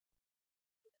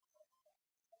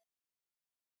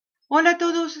Hola a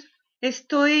todos,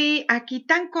 estoy aquí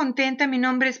tan contenta. Mi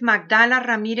nombre es Magdala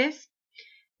Ramírez,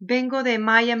 vengo de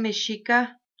Maya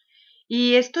Mexica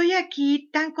y estoy aquí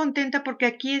tan contenta porque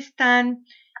aquí están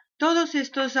todos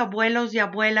estos abuelos y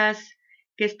abuelas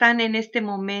que están en este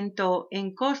momento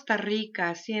en Costa Rica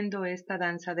haciendo esta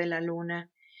danza de la luna.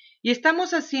 Y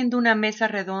estamos haciendo una mesa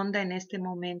redonda en este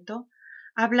momento,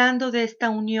 hablando de esta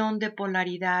unión de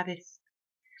polaridades,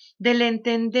 del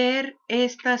entender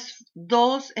estas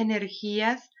dos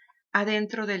energías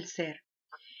adentro del ser.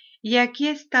 Y aquí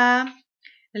está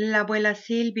la abuela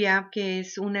Silvia, que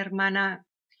es una hermana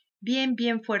bien,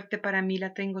 bien fuerte para mí,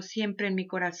 la tengo siempre en mi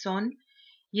corazón.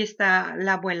 Y está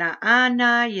la abuela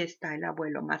Ana y está el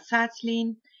abuelo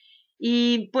Mazatlin.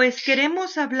 Y pues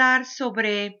queremos hablar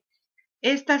sobre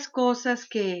estas cosas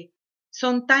que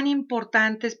son tan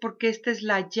importantes porque esta es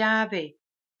la llave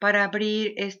para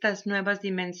abrir estas nuevas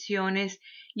dimensiones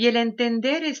y el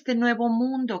entender este nuevo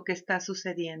mundo que está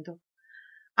sucediendo.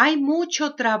 Hay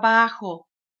mucho trabajo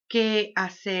que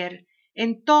hacer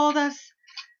en todas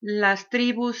las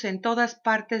tribus, en todas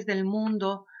partes del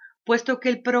mundo, puesto que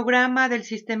el programa del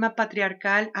sistema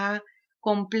patriarcal ha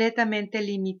completamente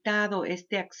limitado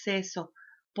este acceso.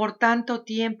 Por tanto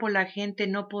tiempo la gente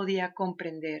no podía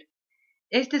comprender.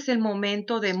 Este es el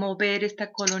momento de mover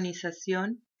esta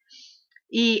colonización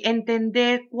y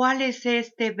entender cuál es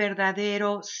este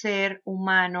verdadero ser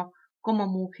humano como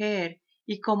mujer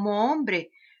y como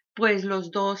hombre, pues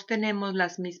los dos tenemos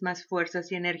las mismas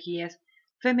fuerzas y energías,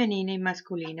 femenina y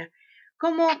masculina.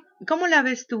 ¿Cómo, cómo la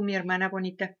ves tú, mi hermana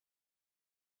bonita? Eh,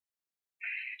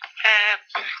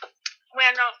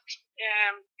 bueno,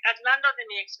 hablando de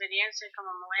mi experiencia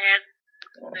como mujer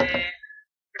de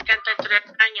 73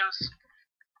 años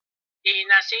y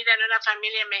nacida en una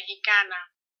familia mexicana,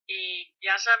 y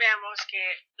ya sabemos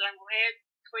que la mujer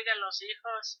cuida a los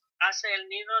hijos, hace el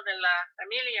nido de la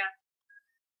familia,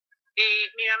 y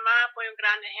mi mamá fue un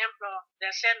gran ejemplo de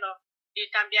hacerlo, y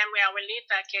también mi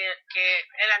abuelita, que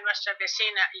era nuestra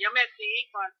vecina. Yo me crié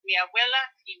con mi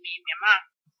abuela y mi mamá.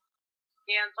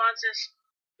 Y entonces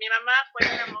mi mamá fue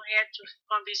una mujer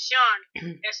con visión,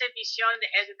 esa visión de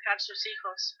educar a sus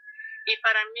hijos. Y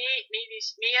para mí,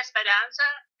 mi esperanza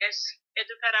es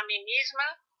educar a mí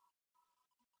misma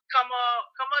como,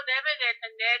 como debe de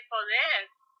tener poder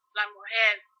la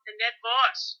mujer, tener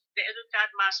voz, de educar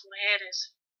más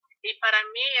mujeres. Y para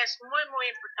mí es muy, muy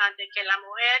importante que la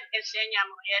mujer enseñe a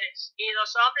mujeres y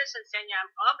los hombres enseñen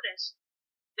a hombres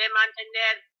de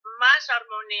mantener más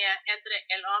armonía entre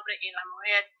el hombre y la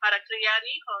mujer para criar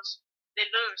hijos de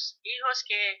luz, hijos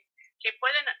que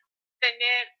pueden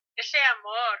tener ese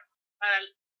amor para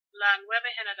la nueva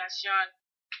generación.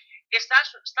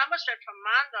 Estamos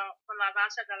retomando con la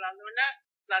danza de la luna,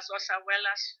 las dos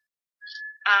abuelas,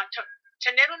 a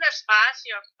tener un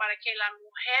espacio para que la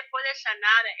mujer pueda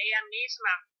sanar a ella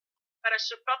misma, para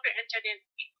su propio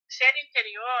ser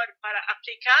interior, para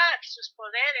aplicar sus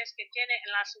poderes que tiene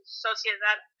en la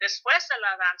sociedad después de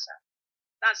la danza.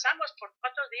 Danzamos por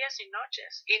 4 días y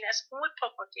noches y es muy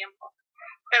poco tiempo,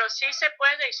 pero sí se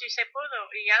puede y sí se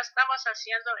pudo, y ya estamos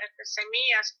haciendo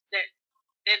semillas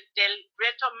del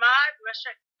retomar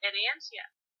nuestra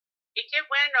herencia. Y qué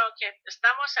bueno que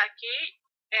estamos aquí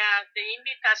de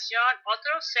invitación,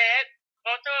 otro ser,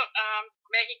 otro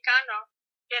mexicano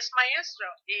que es maestro.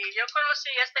 Y yo conocí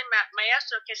a este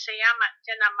maestro que se llama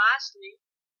Tenamastli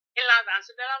en la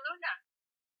danza de la luna.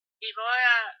 Y voy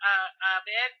a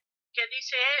ver qué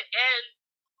dice él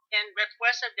en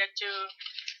respuesta de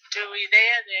tu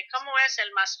idea de cómo es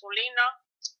el masculino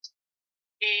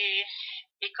y,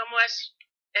 y cómo es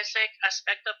ese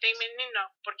aspecto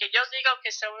femenino, porque yo digo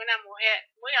que soy una mujer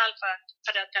muy alfa,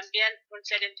 pero también un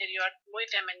ser interior muy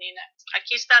femenina.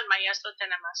 Aquí está el maestro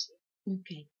Tenamasi.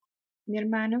 Ok. Mi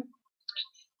hermano.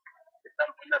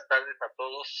 Buenas tardes a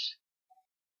todos.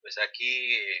 Pues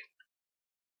aquí,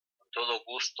 con todo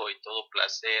gusto y todo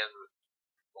placer,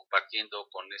 compartiendo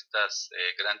con estas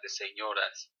grandes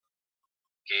señoras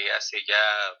que hace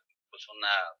ya pues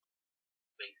una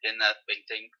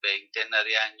veintena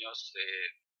de años,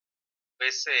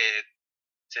 pues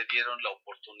se dieron la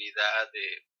oportunidad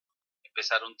de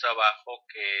empezar un trabajo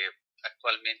que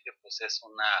actualmente pues es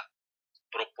una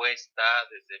propuesta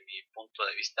desde mi punto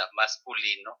de vista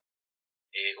masculino,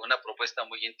 una propuesta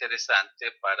muy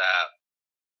interesante para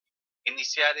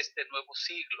iniciar este nuevo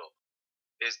siglo.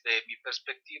 Desde mi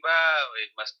perspectiva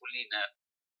masculina,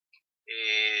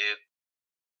 eh,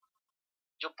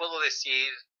 yo puedo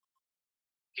decir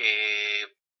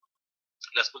que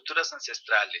las culturas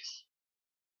ancestrales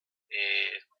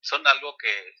son algo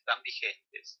que están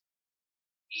vigentes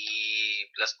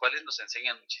y las cuales nos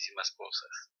enseñan muchísimas cosas.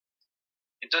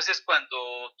 Entonces,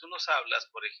 cuando tú nos hablas,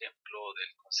 por ejemplo,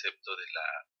 del concepto de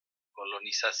la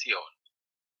colonización,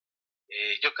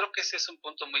 yo creo que ese es un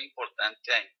punto muy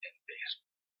importante a entender.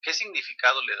 ¿Qué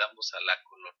significado le damos a la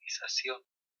colonización?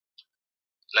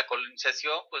 La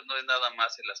colonización, pues, no es nada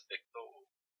más el aspecto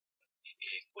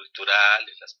cultural,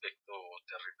 el aspecto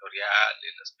territorial,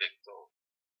 el aspecto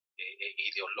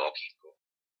ideológico,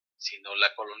 sino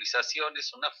la colonización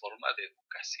es una forma de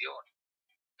educación.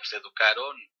 Nos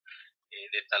educaron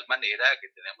de tal manera que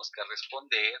tenemos que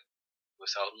responder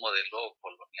pues a un modelo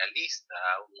colonialista,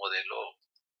 a un modelo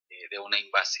de una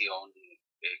invasión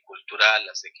cultural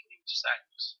hace 500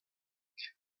 años.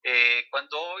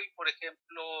 Cuando hoy, por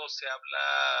ejemplo, se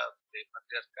habla de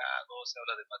patriarcado, se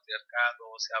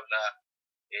habla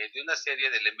de una serie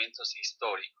de elementos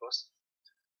históricos,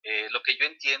 lo que yo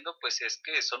entiendo pues es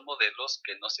que son modelos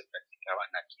que no se practicaban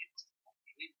aquí en este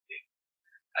continente.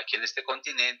 Aquí en este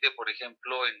continente, por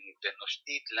ejemplo, en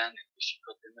Tenochtitlan, en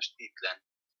México Tenochtitlan,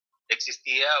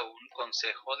 existía un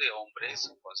consejo de hombres,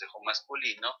 un consejo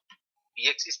masculino, y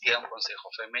existía un consejo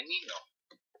femenino.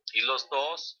 Y los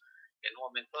dos, en un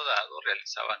momento dado,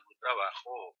 realizaban un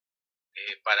trabajo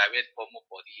para ver cómo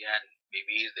podían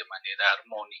vivir de manera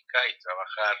armónica y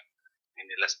trabajar en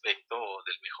el aspecto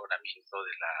del mejoramiento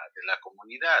de la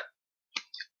comunidad.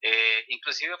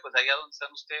 Inclusive, pues allá donde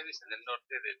están ustedes, en el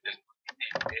norte del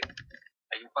continente,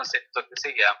 hay un concepto que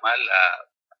se llama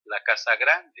la Casa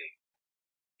Grande.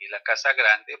 Y la Casa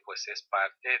Grande, pues es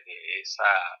parte de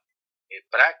esa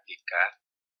práctica.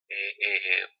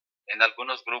 En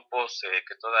algunos grupos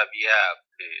que todavía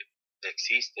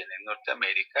existen en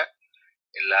Norteamérica,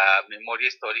 la memoria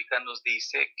histórica nos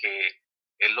dice que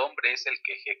el hombre es el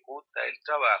que ejecuta el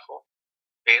trabajo,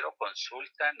 pero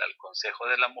consultan al consejo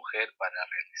de la mujer para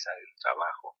realizar el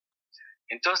trabajo.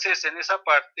 Entonces, en esa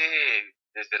parte,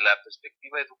 desde la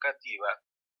perspectiva educativa,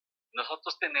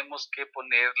 nosotros tenemos que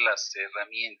poner las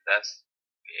herramientas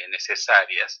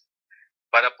necesarias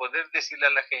para poder decirle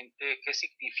a la gente qué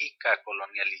significa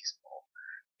colonialismo,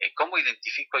 cómo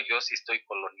identifico yo si estoy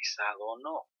colonizado o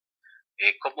no,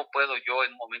 cómo puedo yo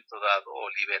en un momento dado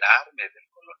liberarme del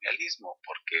colonialismo,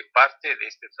 porque parte de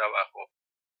este trabajo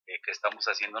que estamos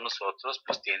haciendo nosotros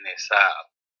pues tiene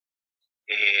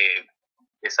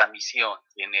esa misión,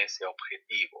 tiene ese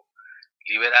objetivo,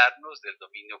 liberarnos del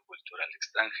dominio cultural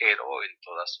extranjero en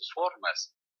todas sus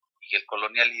formas, y el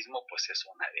colonialismo pues es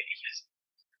una de ellas.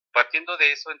 Partiendo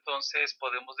de eso, entonces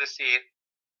podemos decir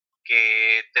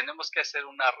que tenemos que hacer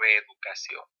una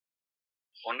reeducación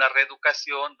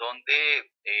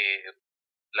donde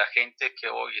la gente que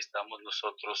hoy estamos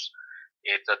nosotros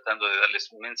tratando de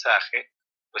darles un mensaje,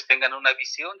 pues tengan una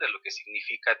visión de lo que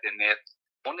significa tener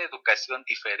una educación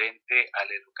diferente a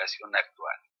la educación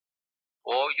actual.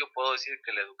 Hoy yo puedo decir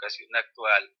que la educación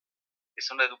actual es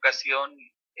una educación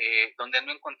donde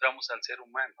no encontramos al ser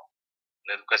humano.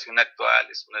 La educación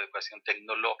actual es una educación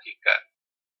tecnológica,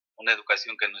 una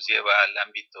educación que nos lleva al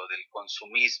ámbito del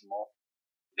consumismo,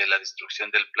 de la destrucción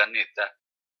del planeta,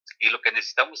 y lo que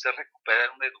necesitamos es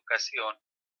recuperar una educación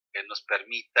que nos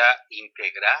permita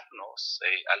integrarnos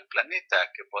al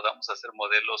planeta, que podamos hacer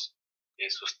modelos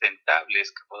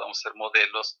sustentables, que podamos hacer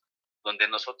modelos donde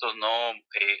nosotros no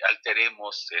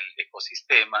alteremos el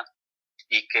ecosistema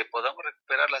y que podamos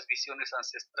recuperar las visiones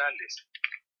ancestrales.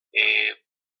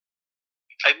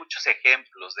 Hay muchos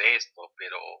ejemplos de esto,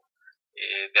 pero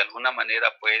de alguna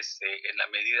manera, pues, en la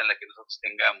medida en la que nosotros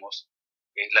tengamos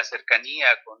la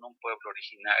cercanía con un pueblo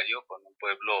originario, con un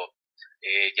pueblo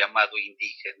llamado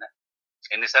indígena,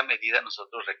 en esa medida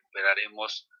nosotros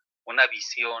recuperaremos una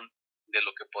visión de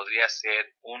lo que podría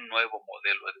ser un nuevo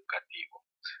modelo educativo.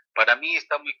 Para mí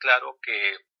está muy claro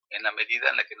que en la medida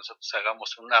en la que nosotros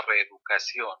hagamos una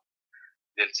reeducación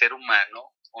del ser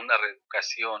humano, una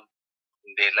reeducación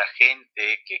de la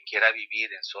gente que quiera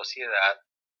vivir en sociedad,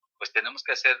 pues tenemos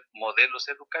que hacer modelos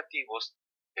educativos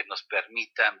que nos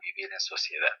permitan vivir en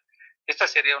sociedad. Esta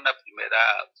sería una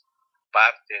primera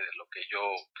parte de lo que yo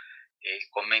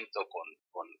comento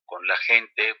con la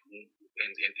gente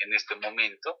en este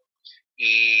momento.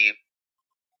 Y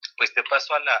pues te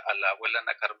paso a la abuela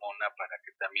Ana Carmona para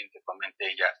que también te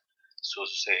comente ella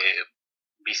sus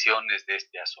visiones de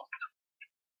este asunto.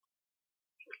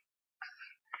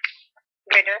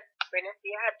 Buenos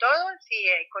días a todos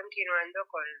y continuando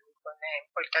con la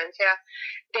importancia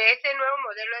de ese nuevo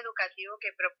modelo educativo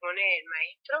que propone el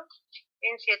maestro.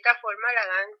 En cierta forma la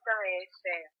danza es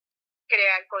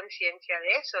crear conciencia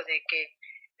de eso, de que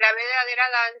la verdadera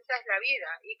danza es la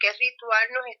vida y que el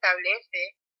ritual nos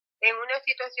establece en una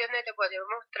situación donde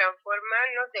podemos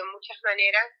transformarnos de muchas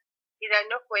maneras y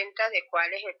darnos cuenta de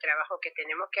cuál es el trabajo que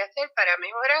tenemos que hacer para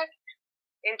mejorar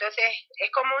Entonces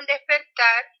es como un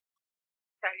despertar,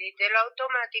 salir de lo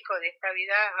automático, de esta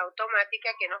vida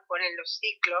automática que nos ponen los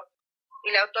ciclos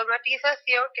y la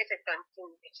automatización que se están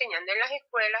enseñando en las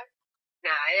escuelas,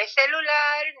 nada de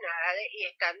celular, y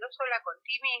estando sola con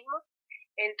ti mismo,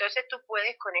 entonces tú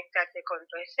puedes conectarte con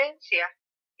tu esencia.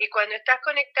 Y cuando estás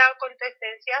conectado con tu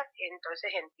esencia,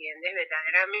 entonces entiendes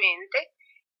verdaderamente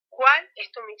cuál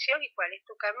es tu misión y cuál es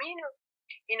tu camino.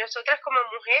 Y nosotras como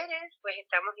mujeres, pues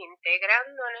estamos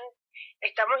integrándonos,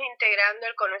 estamos integrando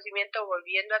el conocimiento,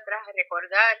 volviendo atrás a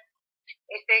recordar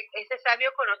ese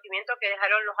sabio conocimiento que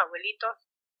dejaron los abuelitos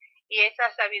y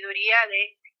esa sabiduría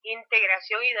de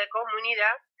integración y de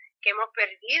comunidad que hemos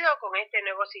perdido con este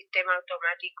nuevo sistema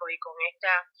automático y con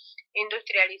esta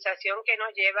industrialización que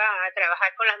nos lleva a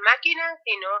trabajar con las máquinas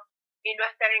y no a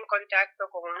estar en contacto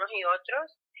con unos y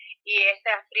otros, y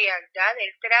esa frialdad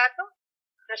del trato.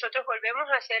 Nosotros volvemos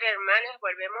a ser hermanas,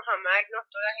 volvemos a amarnos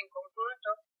todas en conjunto,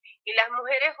 y las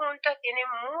mujeres juntas tienen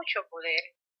mucho poder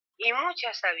y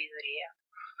mucha sabiduría.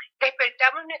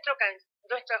 Despertamos nuestros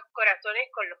corazones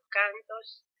con los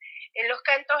cantos. En los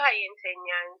cantos hay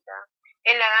enseñanza,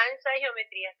 en la danza hay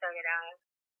geometría sagrada.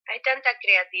 Hay tanta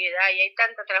creatividad y hay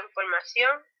tanta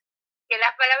transformación que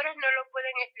las palabras no lo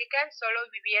pueden explicar, solo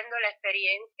viviendo la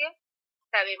experiencia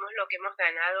sabemos lo que hemos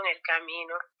ganado en el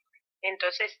camino.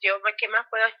 Entonces yo, ¿qué más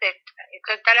puedo hacer?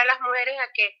 Exhortar a las mujeres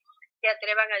a que se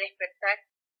atrevan a despertar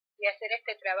y a hacer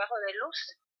este trabajo de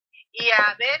luz y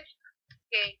a ver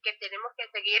que tenemos que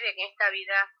seguir en esta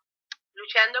vida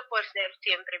luchando por ser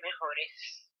siempre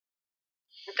mejores.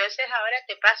 Entonces ahora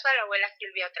te paso a la abuela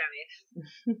Silvia otra vez.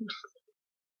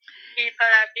 Y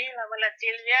para ti, la abuela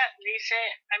Silvia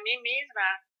dice a mí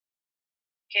misma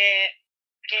que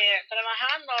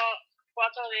trabajando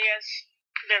 4 días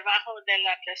debajo de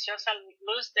la preciosa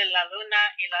luz de la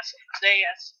luna y las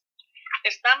estrellas,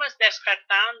 estamos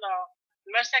despertando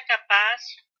nuestra capaz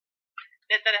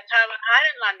de trabajar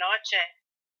en la noche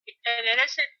y tener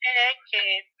ese fe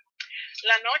que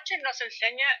la noche nos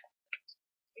enseña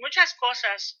muchas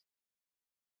cosas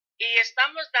y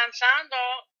estamos danzando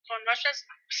con nuestros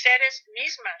seres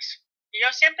mismas.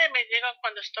 Yo siempre me digo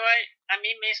cuando estoy a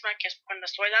mí misma que cuando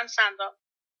estoy danzando,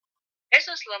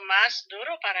 eso es lo más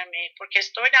duro para mí, porque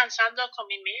estoy danzando con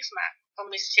mí misma, con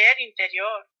mi ser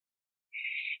interior.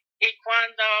 Y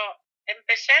cuando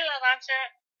empecé la danza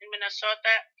en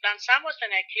Minnesota, danzamos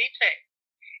en el clipe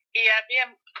y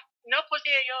no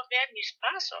podía yo ver mis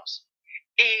pasos.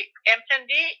 Y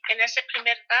emprendí en esa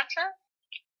primer danza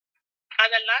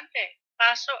adelante,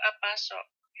 paso a paso.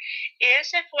 Y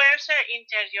esa fuerza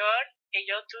interior que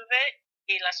yo tuve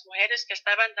y las mujeres que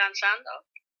estaban danzando,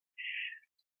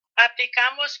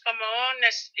 aplicamos como una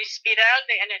espiral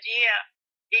de energía.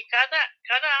 Y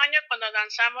cada año cuando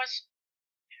danzamos,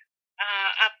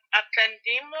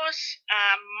 aprendimos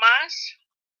más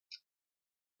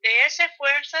de esa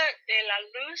fuerza de la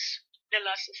luz de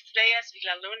las estrellas y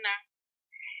la luna.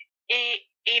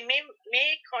 Y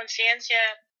mi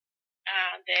conciencia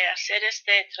de hacer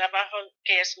este trabajo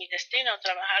que es mi destino,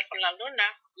 trabajar con la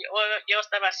luna, yo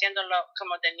estaba haciéndolo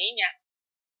como de niña,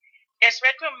 es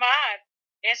retomar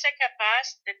esa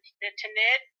capaz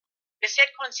de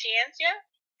ser conciencia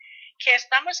que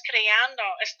estamos creando,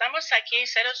 estamos aquí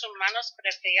seres humanos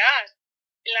para crear.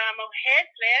 La mujer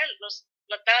crea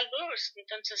la da luz,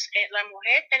 entonces la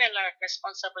mujer tiene la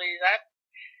responsabilidad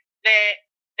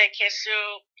de que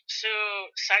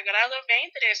su sagrado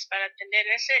vientre es para tener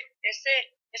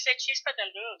ese chispa de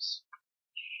luz.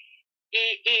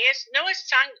 Y no es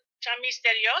tan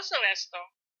misterioso esto,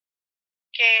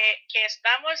 que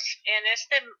estamos en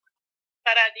este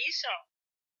paradiso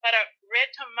para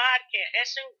retomar que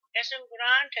es un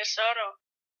gran tesoro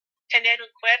tener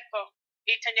un cuerpo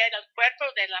y tener el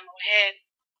cuerpo de la mujer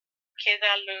que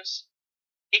da luz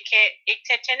y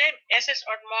que tiene esos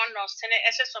hormonas, tiene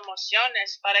esas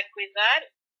emociones para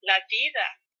cuidar la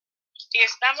vida. Y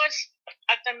estamos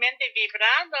actualmente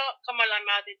vibrando como la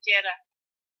madre tierra,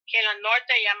 que en el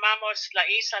norte llamamos la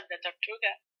isla de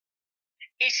Tortuga.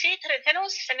 Y sí,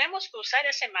 tenemos que usar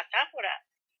esa metáfora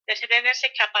de tener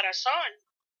ese caparazón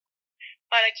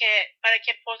para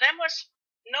que podamos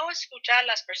no escuchar a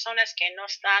las personas que no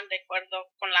están de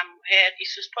acuerdo con la mujer y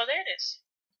sus poderes.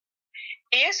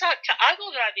 Y es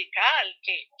algo radical,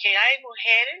 que hay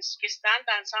mujeres que están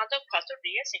danzando 4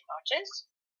 días y noches.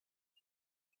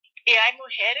 Y hay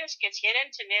mujeres que quieren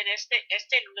tener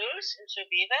este luz en su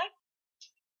vida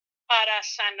para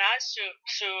sanar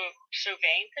su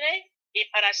vientre y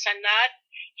para sanar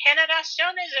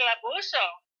generaciones del abuso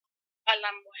a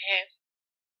la mujer.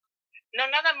 No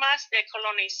nada más de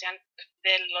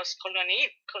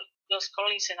los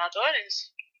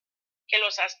colonizadores,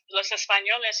 los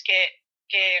españoles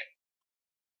que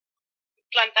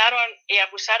plantaron y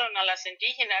abusaron a las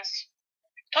indígenas,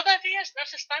 todavía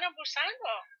nos están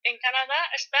abusando. En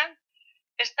Canadá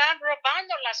están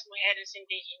robando las mujeres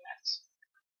indígenas.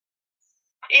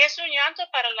 Y es un llanto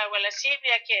para la abuela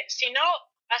Silvia que si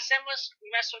no hacemos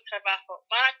nuestro trabajo,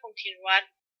 van a continuar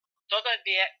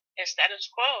todavía status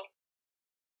quo.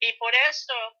 Y por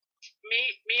eso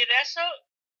mi rezo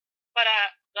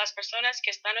para las personas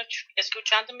que están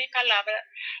escuchando mi palabra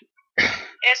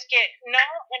es que no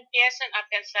empiecen a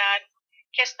pensar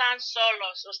que están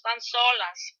solos o están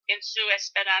solas en su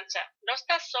esperanza. No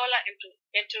estás sola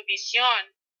en tu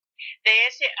visión de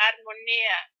esa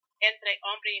armonía entre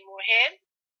hombre y mujer,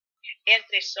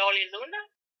 entre sol y luna.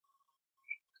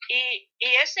 Y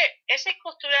esa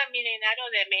cultura milenaria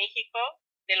de México,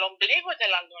 del ombligo de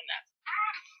la luna,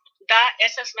 da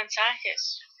esos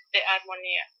mensajes de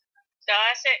armonía.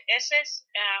 Da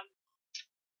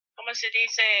 ¿cómo se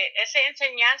dice? Esa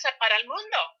enseñanza para el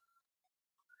mundo.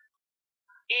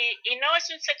 Y no es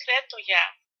un secreto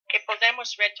ya que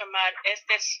podemos retomar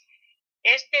esta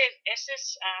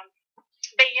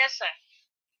belleza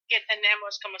que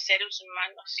tenemos como seres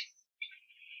humanos.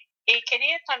 Y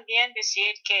quería también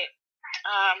decir que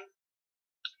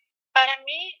para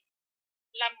mí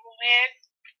la mujer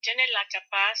tiene la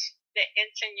capacidad de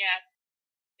enseñar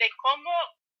de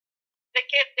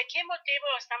qué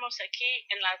motivo estamos aquí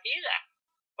en la vida.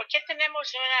 ¿Por qué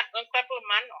tenemos un cuerpo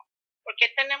humano? ¿Por qué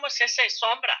tenemos esa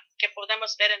sombra que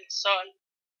podemos ver en el sol?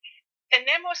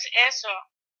 Tenemos eso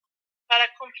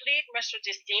para cumplir nuestro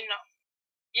destino.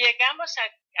 Llegamos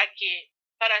aquí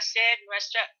para hacer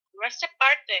nuestra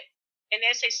parte en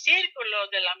ese círculo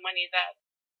de la humanidad.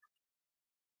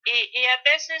 Y a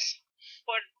veces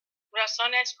por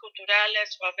razones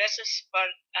culturales o a veces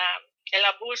por el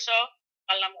abuso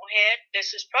a la mujer de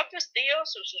sus propios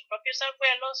tíos o sus propios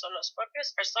abuelos o las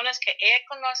propias personas que ella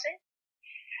conoce,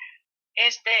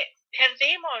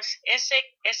 perdimos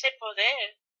ese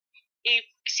poder.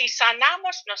 Y si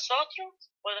sanamos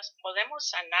nosotros, pues podemos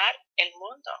sanar el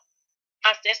mundo.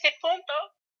 Hasta este punto,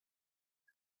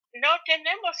 no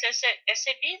tenemos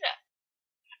esa vida.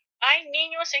 Hay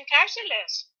niños en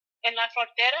cárceles, en la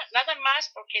frontera, nada más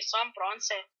porque son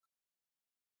bronce.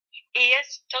 Y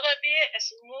todavía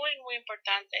es muy, muy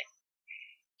importante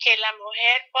que la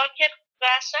mujer, cualquier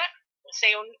raza,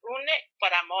 se une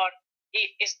por amor.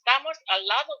 Y estamos al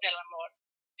lado del amor.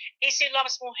 Y si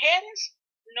las mujeres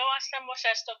no hacemos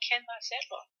esto, ¿quién va a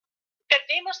hacerlo?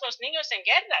 Perdimos los niños en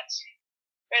guerras.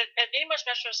 Perdimos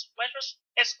nuestros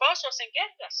esposos en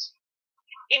guerras.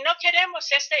 Y no queremos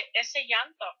ese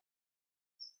llanto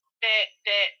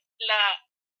de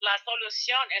la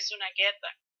solución es una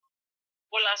guerra.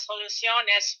 O la solución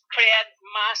es crear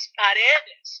más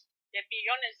paredes de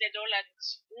billones de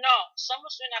dólares. No,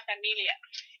 somos una familia.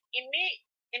 Y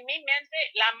en mi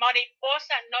mente, la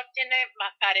mariposa no tiene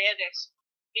paredes.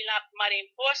 Y la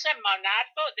mariposa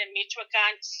monarco de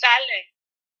Michoacán sale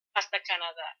hasta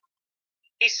Canadá.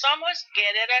 Y somos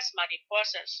guerreras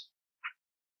mariposas.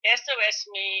 Esto es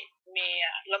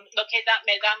lo que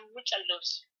me da mucha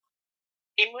luz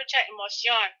y mucha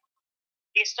emoción.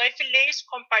 Y estoy feliz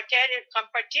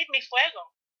compartir mi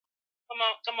fuego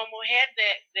como mujer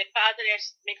de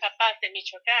padres, mi papá de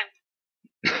Michoacán.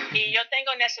 Y yo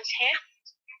tengo esos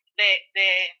genes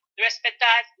de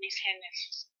respetar mis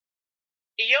genes.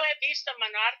 Y yo he visto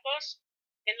monarcos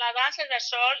en la danza del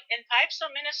sol en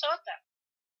Pipestone, Minnesota.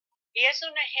 Y es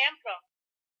un ejemplo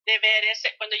de ver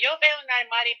cuando yo veo una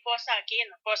mariposa aquí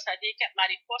en Costa Rica,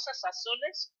 mariposas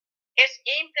azules, es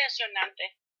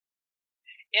impresionante.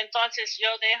 Entonces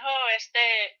yo dejo esta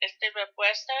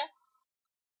respuesta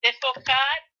de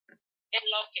enfocar en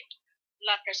lo que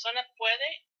la persona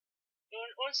puede.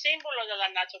 Un símbolo de la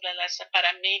naturaleza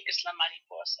para mí es la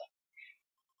mariposa.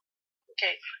 Ok,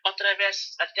 otra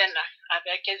vez Atena, a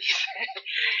ver qué dice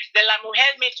de la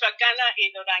mujer michoacana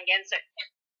y duranguense.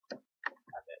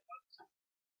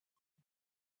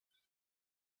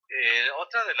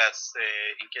 Otra de las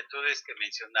inquietudes que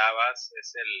mencionabas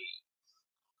es el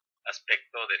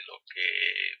aspecto de lo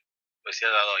que pues se ha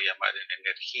dado a llamar en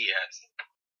energías.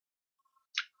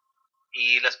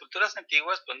 Y las culturas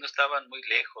antiguas pues no estaban muy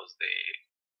lejos de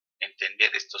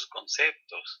entender estos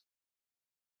conceptos.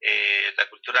 La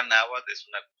cultura náhuatl es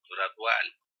una cultura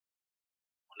dual,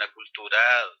 una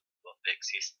cultura donde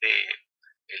existe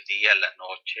el día, la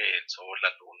noche, el sol,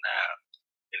 la luna,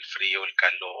 el frío, el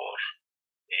calor,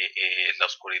 la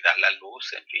oscuridad, la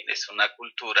luz, en fin, es una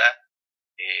cultura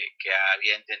que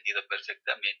había entendido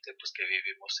perfectamente pues que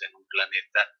vivimos en un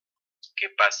planeta que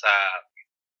pasa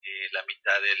la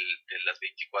mitad de las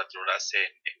 24 horas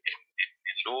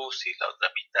en luz y la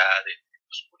otra mitad en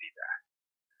oscuridad.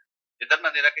 De tal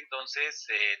manera que entonces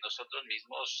nosotros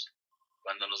mismos,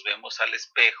 cuando nos vemos al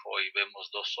espejo y vemos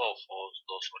dos ojos,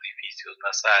 dos orificios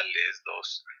nasales,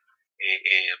 dos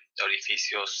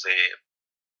orificios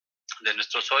de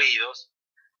nuestros oídos,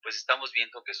 pues estamos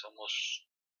viendo que somos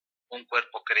un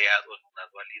cuerpo creado en una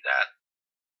dualidad.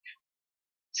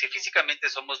 Si físicamente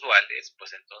somos duales,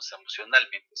 pues entonces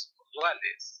emocionalmente somos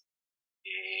duales.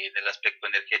 En el aspecto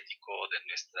energético de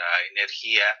nuestra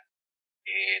energía,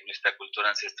 nuestra cultura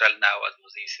ancestral náhuatl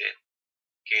nos dice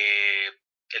que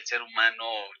el ser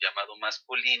humano llamado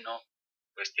masculino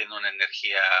pues tiene una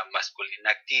energía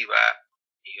masculina activa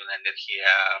y una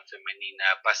energía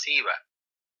femenina pasiva,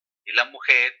 y la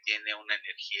mujer tiene una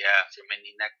energía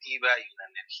femenina activa y una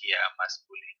energía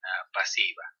masculina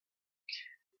pasiva.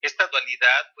 Esta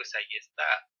dualidad pues ahí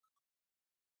está,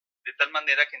 de tal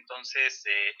manera que entonces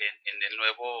en el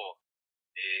nuevo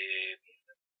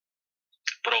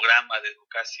programa de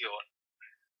educación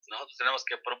nosotros tenemos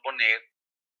que proponer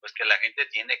pues que la gente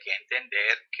tiene que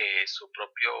entender que su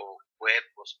propio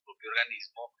cuerpo, su propio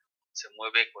organismo se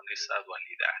mueve con esa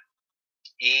dualidad,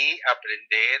 y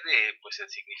aprender pues el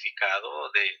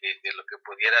significado de lo que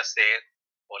pudiera ser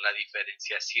o la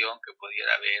diferenciación que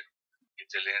pudiera haber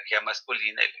entre la energía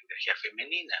masculina y la energía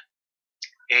femenina.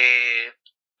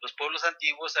 Los pueblos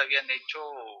antiguos habían hecho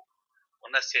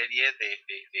una serie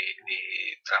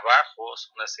de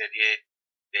trabajos, una serie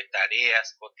de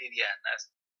tareas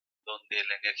cotidianas donde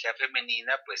la energía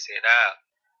femenina pues era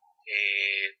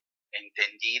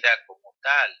entendida como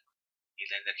tal y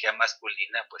la energía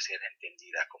masculina pues era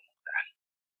entendida como tal.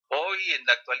 Hoy en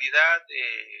la actualidad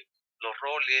los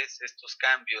roles, estos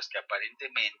cambios que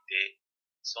aparentemente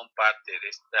son parte de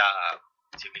esta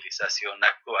civilización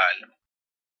actual,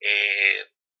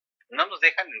 no nos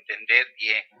dejan entender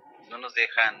bien, no nos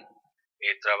dejan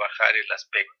trabajar el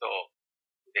aspecto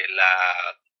de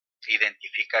la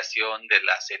identificación de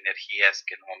las energías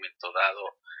que en un momento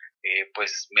dado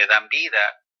pues me dan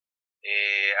vida.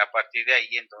 A partir de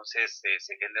ahí entonces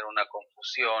se genera una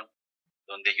confusión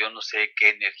donde yo no sé qué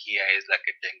energía es la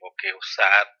que tengo que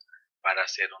usar para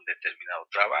hacer un determinado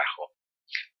trabajo.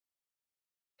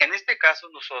 En este caso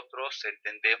nosotros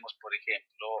entendemos, por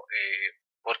ejemplo,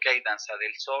 por qué hay danza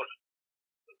del sol.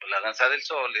 La danza del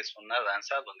sol es una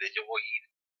danza donde yo voy a ir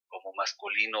como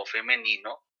masculino o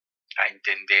femenino a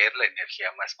entender la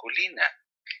energía masculina.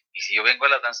 Y si yo vengo a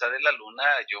la danza de la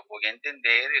luna, yo voy a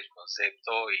entender el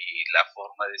concepto y la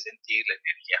forma de sentir la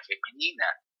energía femenina,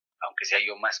 aunque sea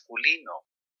yo masculino.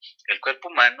 El cuerpo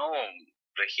humano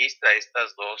registra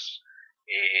estas dos,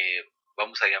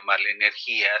 vamos a llamarle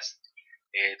energías,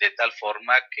 de tal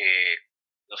forma que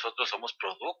nosotros somos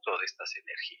producto de estas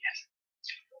energías.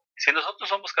 Si nosotros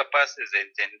somos capaces de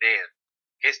entender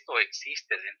que esto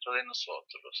existe dentro de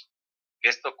nosotros, que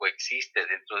esto coexiste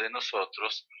dentro de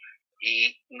nosotros,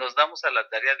 y nos damos a la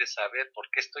tarea de saber por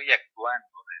qué estoy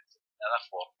actuando de determinada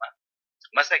forma,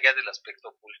 más allá del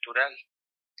aspecto cultural,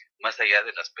 más allá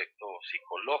del aspecto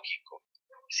psicológico,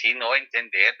 sino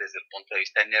entender desde el punto de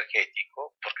vista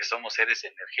energético, porque somos seres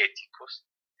energéticos,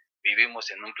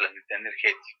 vivimos en un planeta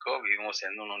energético, vivimos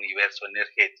en un universo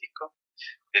energético,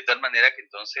 de tal manera que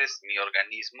entonces mi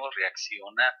organismo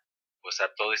reacciona pues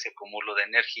a todo ese cúmulo de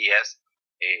energías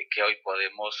que hoy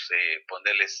podemos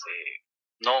ponerles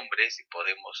nombres y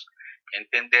podemos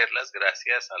entenderlas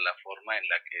gracias a la forma en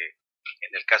la que,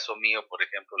 en el caso mío, por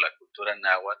ejemplo, la cultura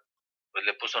náhuatl, pues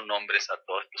le puso nombres a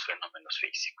todos los fenómenos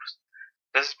físicos.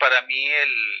 Entonces, para mí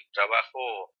el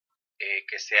trabajo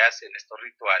que se hace en estos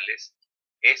rituales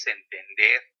es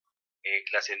entender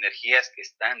las energías que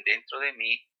están dentro de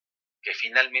mí, que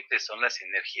finalmente son las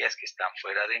energías que están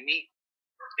fuera de mí.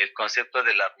 El concepto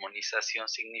de la armonización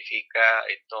significa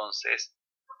entonces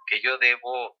que yo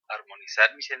debo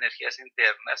armonizar mis energías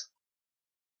internas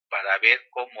para ver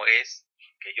cómo es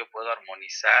que yo puedo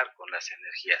armonizar con las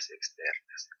energías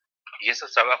externas. Y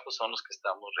esos trabajos son los que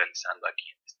estamos realizando aquí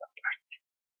en esta parte.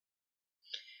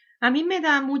 A mí me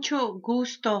da mucho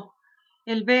gusto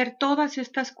el ver todas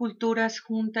estas culturas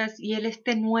juntas y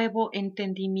este nuevo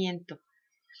entendimiento.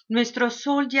 Nuestro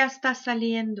sol ya está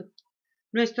saliendo.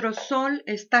 Nuestro sol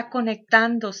está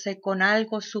conectándose con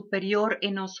algo superior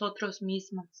en nosotros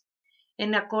mismos,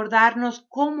 en acordarnos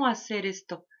cómo hacer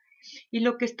esto. Y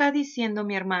lo que está diciendo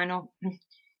mi hermano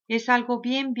es algo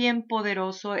bien, bien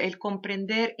poderoso, el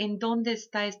comprender en dónde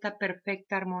está esta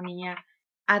perfecta armonía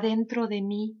adentro de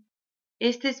mí.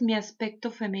 Este es mi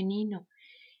aspecto femenino.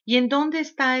 ¿Y en dónde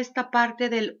está esta parte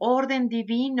del orden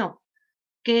divino?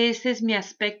 Que ese es mi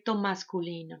aspecto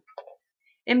masculino.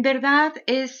 En verdad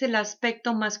es el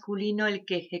aspecto masculino el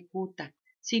que ejecuta,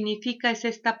 significa es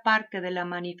esta parte de la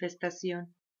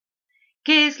manifestación.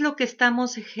 ¿Qué es lo que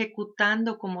estamos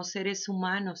ejecutando como seres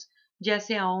humanos, ya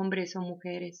sea hombres o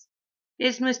mujeres?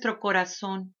 Es nuestro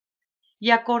corazón. Y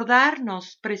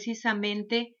acordarnos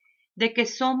precisamente de que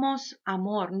somos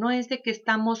amor, no es de que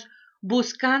estamos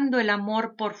buscando el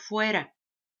amor por fuera,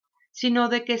 sino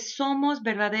de que somos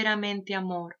verdaderamente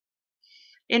amor.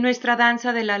 En nuestra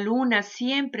danza de la luna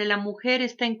siempre la mujer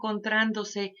está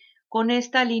encontrándose con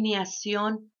esta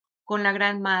alineación con la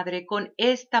Gran Madre, con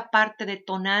esta parte de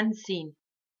Tonantzin,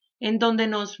 en donde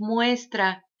nos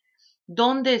muestra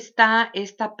dónde está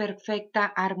esta perfecta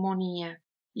armonía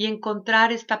y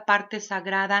encontrar esta parte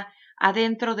sagrada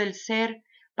adentro del ser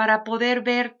para poder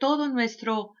ver todo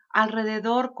nuestro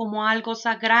alrededor como algo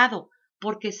sagrado,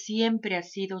 porque siempre ha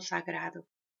sido sagrado.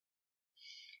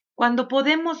 Cuando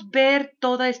podemos ver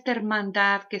toda esta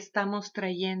hermandad que estamos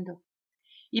trayendo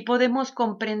y podemos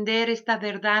comprender esta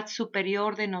verdad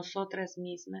superior de nosotras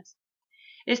mismas,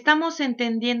 estamos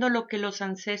entendiendo lo que los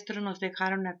ancestros nos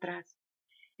dejaron atrás,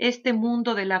 este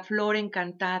mundo de la flor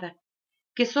encantada,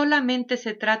 que solamente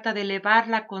se trata de elevar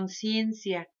la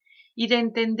conciencia y de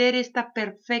entender esta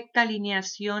perfecta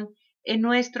alineación en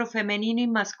nuestro femenino y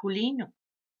masculino.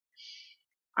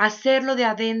 Hacerlo de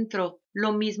adentro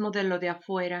lo mismo de lo de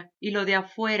afuera y lo de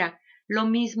afuera lo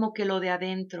mismo que lo de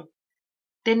adentro.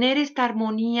 Tener esta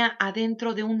armonía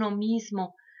adentro de uno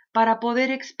mismo para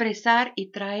poder expresar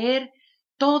y traer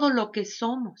todo lo que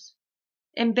somos.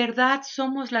 En verdad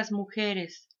somos las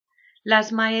mujeres,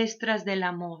 las maestras del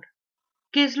amor.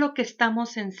 ¿Qué es lo que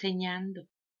estamos enseñando?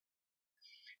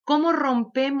 ¿Cómo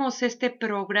rompemos este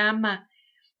programa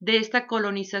de esta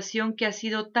colonización que ha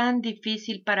sido tan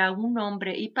difícil para un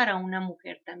hombre y para una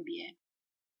mujer también?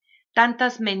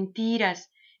 Tantas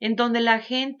mentiras en donde la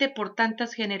gente por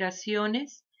tantas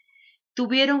generaciones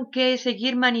tuvieron que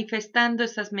seguir manifestando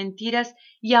esas mentiras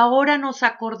y ahora nos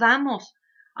acordamos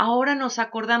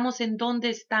en dónde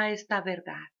está esta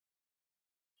verdad.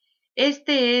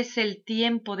 Este es el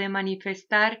tiempo de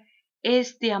manifestar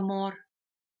este amor.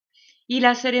 Y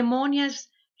las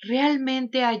ceremonias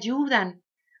realmente ayudan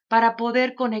para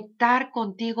poder conectar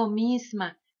contigo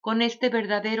misma, con este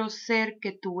verdadero ser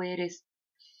que tú eres.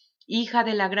 Hija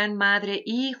de la Gran Madre,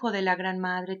 hijo de la Gran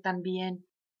Madre también,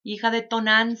 hija de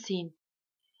Tonantzin.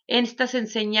 Estas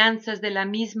enseñanzas de la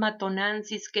misma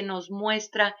Tonantzin que nos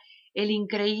muestra el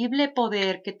increíble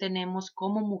poder que tenemos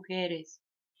como mujeres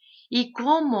y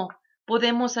cómo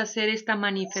podemos hacer esta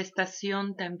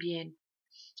manifestación también.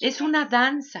 Es una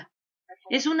danza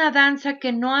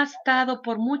que no ha estado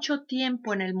por mucho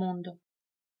tiempo en el mundo.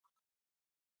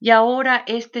 Y ahora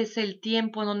este es el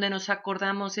tiempo donde nos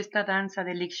acordamos esta danza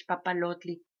del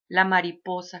Ixpapalotli, la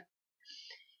mariposa.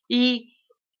 Y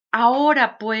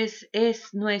ahora pues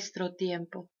es nuestro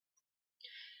tiempo.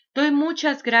 Doy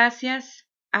muchas gracias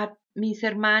a mis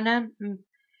hermanas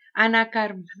Ana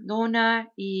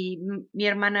Cardona y mi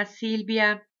hermana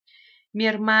Silvia, mi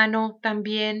hermano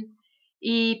también.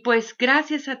 Y pues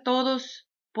gracias a todos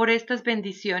por estas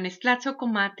bendiciones.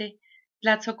 Tlatzocomate.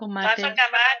 Tlatzocamate.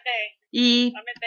 Y